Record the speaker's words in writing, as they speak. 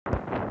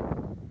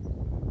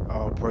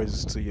All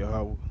praises to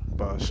Yahweh,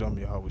 Ba'ashem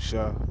Yahweh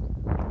Shah.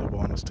 Double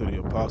honors to the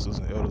apostles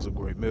and elders of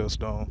Great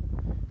Millstone.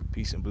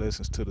 Peace and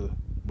blessings to the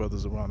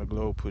brothers around the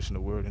globe pushing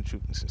the word in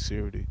truth and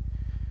sincerity.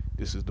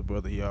 This is the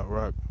brother Yah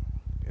Rock,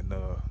 and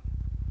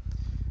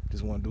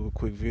just want to do a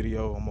quick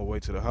video on my way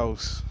to the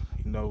house.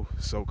 You know,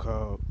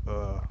 so-called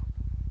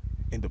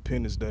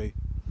Independence Day,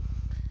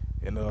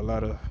 and a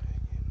lot of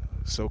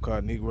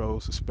so-called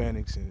Negroes,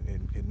 Hispanics,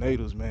 and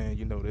natives, man,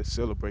 you know, that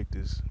celebrate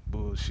this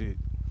bullshit.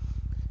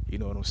 You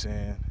know what I'm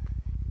saying?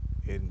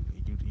 And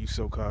you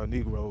so-called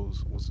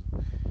Negroes was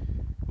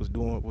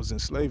in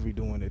slavery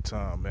during that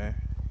time, man.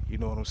 You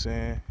know what I'm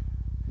saying?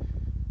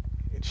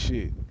 And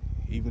shit,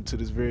 even to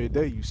this very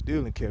day, you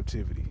still in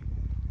captivity,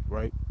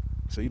 right?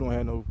 So you don't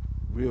have no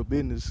real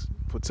business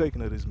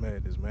partaking of this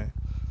madness, man.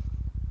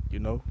 You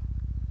know?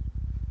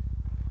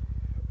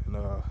 And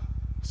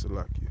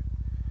Salakia,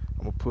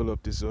 I'm gonna pull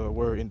up this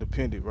word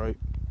independent, right?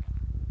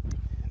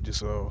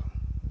 Just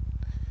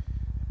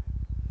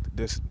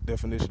this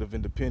definition of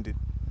independent.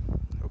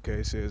 Okay,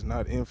 it says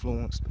not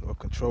influenced or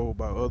controlled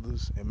by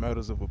others in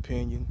matters of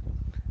opinion,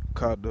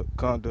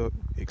 conduct,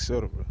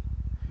 etc.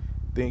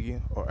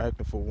 Thinking or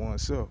acting for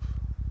oneself.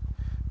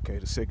 Okay,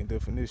 the second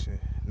definition,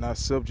 not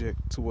subject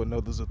to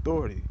another's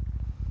authority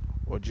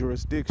or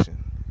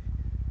jurisdiction,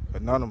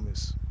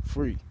 anonymous,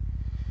 free.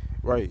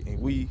 Right,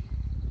 and you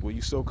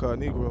so-called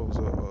Negroes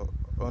are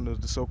under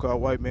the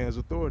so-called white man's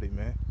authority,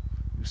 man.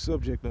 You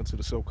subject unto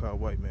the so-called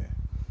white man.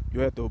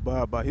 You have to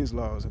abide by his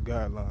laws and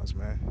guidelines,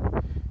 man.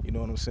 You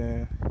know what I'm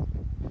saying?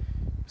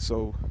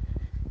 So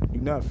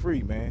you're not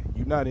free, man.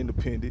 You're not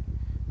independent,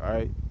 all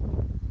right?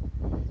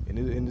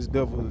 And this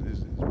devil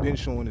has been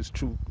showing his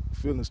true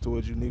feelings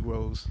towards you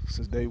Negroes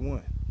since day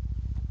one.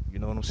 You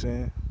know what I'm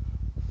saying?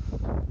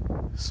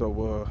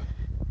 So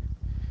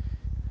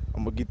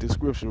I'm gonna get this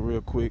scripture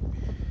real quick.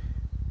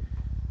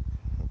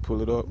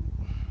 Pull it up.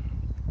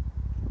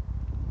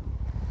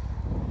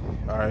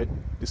 All right,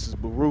 this is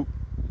Baruch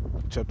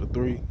chapter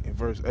 3 and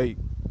verse 8.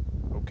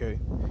 Okay,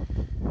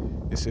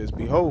 it says,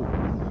 behold,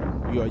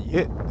 we are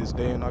yet this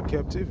day in our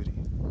captivity.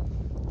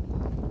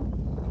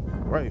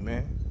 Right,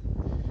 man,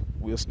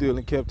 we are still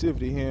in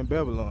captivity here in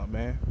Babylon,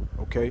 man.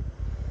 Okay,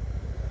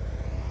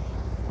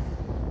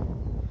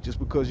 just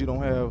because you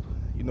don't have,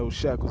 you know,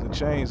 shackles and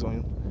chains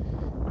on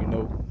you,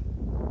 know,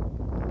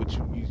 but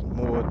you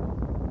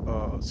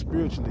more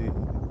spiritually,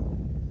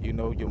 you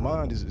know, your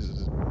mind is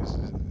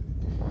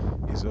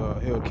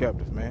held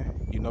captive,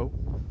 man. You know,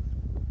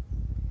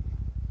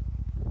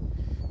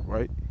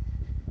 right?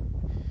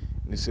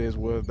 And it says,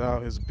 where thou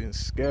hast been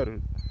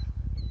scattered,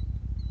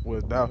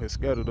 where thou hast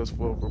scattered us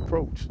for a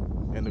reproach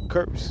and a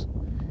curse,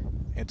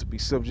 and to be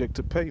subject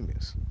to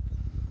payments.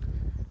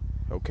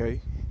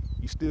 Okay,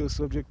 you still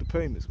subject to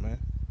payments, man.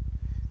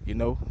 You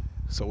know,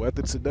 so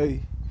after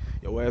today,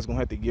 your ass gonna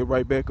have to get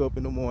right back up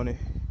in the morning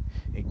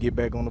and get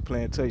back on the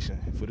plantation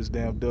for this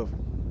damn devil.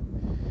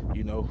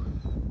 You know,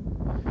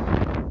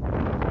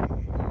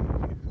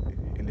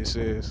 and it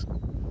says,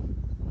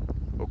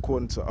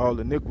 according to all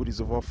iniquities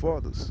of our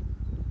fathers,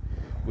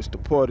 which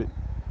departed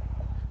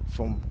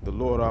from the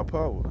Lord our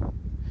power.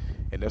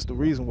 And that's the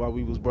reason why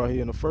we was brought here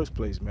in the first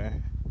place,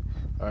 man.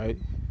 All right,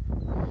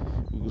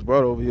 we was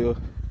brought over here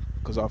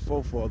because our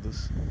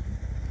forefathers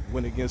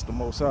went against the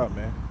Most High,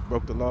 man,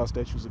 broke the law,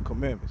 statutes, and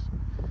commandments.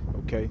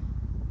 Okay,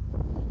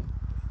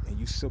 and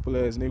you simple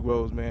ass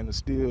Negroes, man, are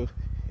still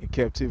in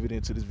captivity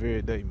into this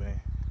very day, man.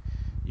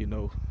 You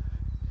know,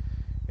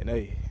 and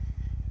hey,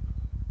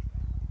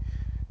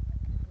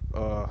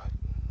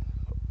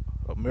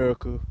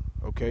 America,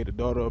 okay, the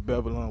daughter of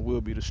Babylon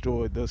will be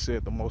destroyed, thus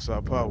said the Most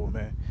High power,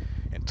 man.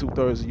 And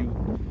 2/3 of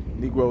you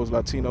Negroes,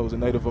 Latinos, and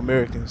Native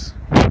Americans,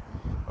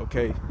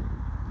 okay,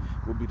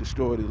 will be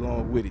destroyed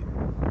along with it.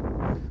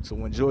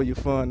 So enjoy your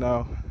fun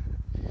now.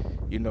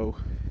 You know,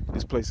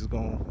 this place is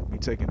gonna be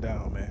taken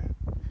down, man.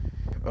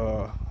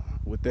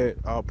 With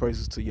that, all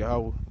praises to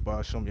Yahweh,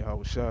 Ba'ashem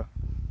Yahweh Shah.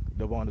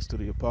 Double honors to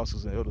the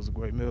apostles and elders of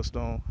Great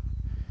Millstone.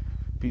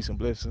 Peace and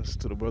blessings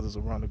to the brothers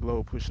around the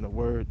globe pushing the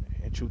word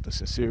in truth and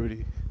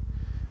sincerity.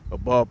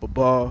 Abba,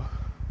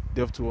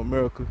 death to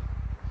America.